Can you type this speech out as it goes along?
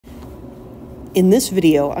In this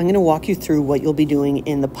video, I'm going to walk you through what you'll be doing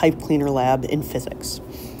in the pipe cleaner lab in physics.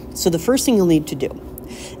 So the first thing you'll need to do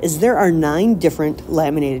is there are 9 different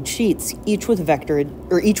laminated sheets, each with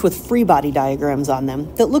free body diagrams on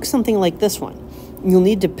them that look something like this one. You'll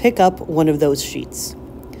need to pick up one of those sheets.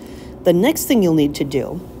 The next thing you'll need to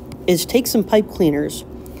do is take some pipe cleaners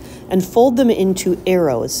and fold them into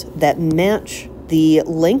arrows that match the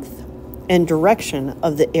length and direction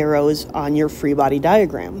of the arrows on your free body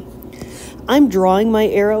diagram. I'm drawing my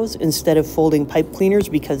arrows instead of folding pipe cleaners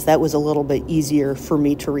because that was a little bit easier for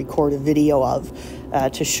me to record a video of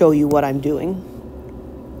to show you what I'm doing.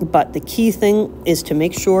 But the key thing is to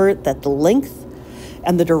make sure that the length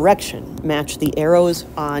and the direction match the arrows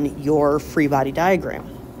on your free body diagram.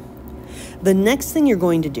 The next thing you're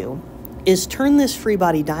going to do is turn this free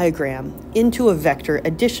body diagram into a vector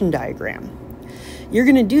addition diagram. You're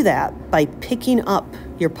going to do that by picking up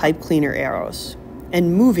your pipe cleaner arrows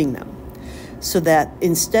and moving them so that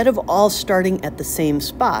instead of all starting at the same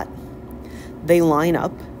spot, they line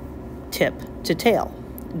up tip to tail,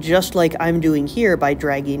 just like I'm doing here by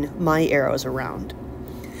dragging my arrows around.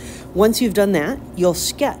 Once you've done that, you'll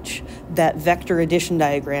sketch that vector addition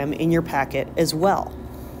diagram in your packet as well.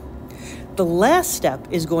 The last step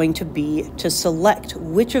is going to be to select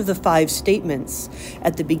which of the 5 statements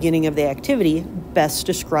at the beginning of the activity best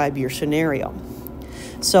describe your scenario.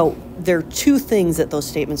 So there are 2 things that those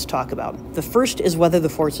statements talk about. The first is whether the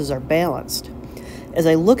forces are balanced. As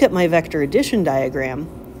I look at my vector addition diagram,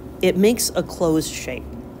 it makes a closed shape,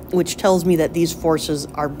 which tells me that these forces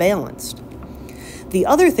are balanced. The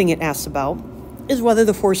other thing it asks about is whether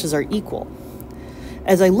the forces are equal.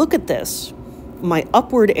 As I look at this, my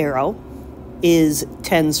upward arrow is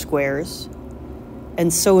 10 squares,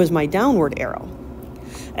 and so is my downward arrow.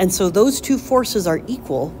 And so those 2 forces are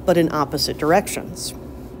equal, but in opposite directions.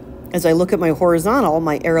 As I look at my horizontal,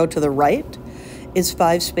 my arrow to the right is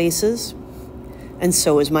 5 spaces, and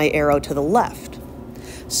so is my arrow to the left.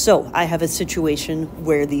 So I have a situation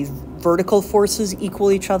where the vertical forces equal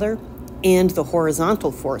each other and the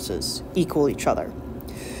horizontal forces equal each other.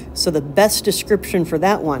 So the best description for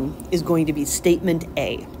that one is going to be statement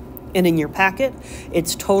A. And in your packet,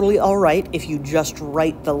 it's totally all right if you just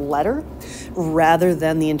write the letter rather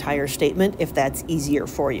than the entire statement if that's easier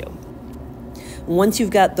for you. Once you've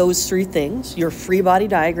got those 3 things, your free body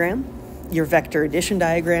diagram, your vector addition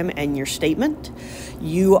diagram, and your statement,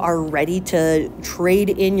 you are ready to trade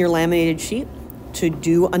in your laminated sheet to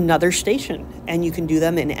do another station, and you can do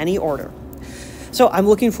them in any order. So I'm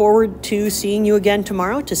looking forward to seeing you again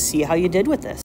tomorrow to see how you did with this.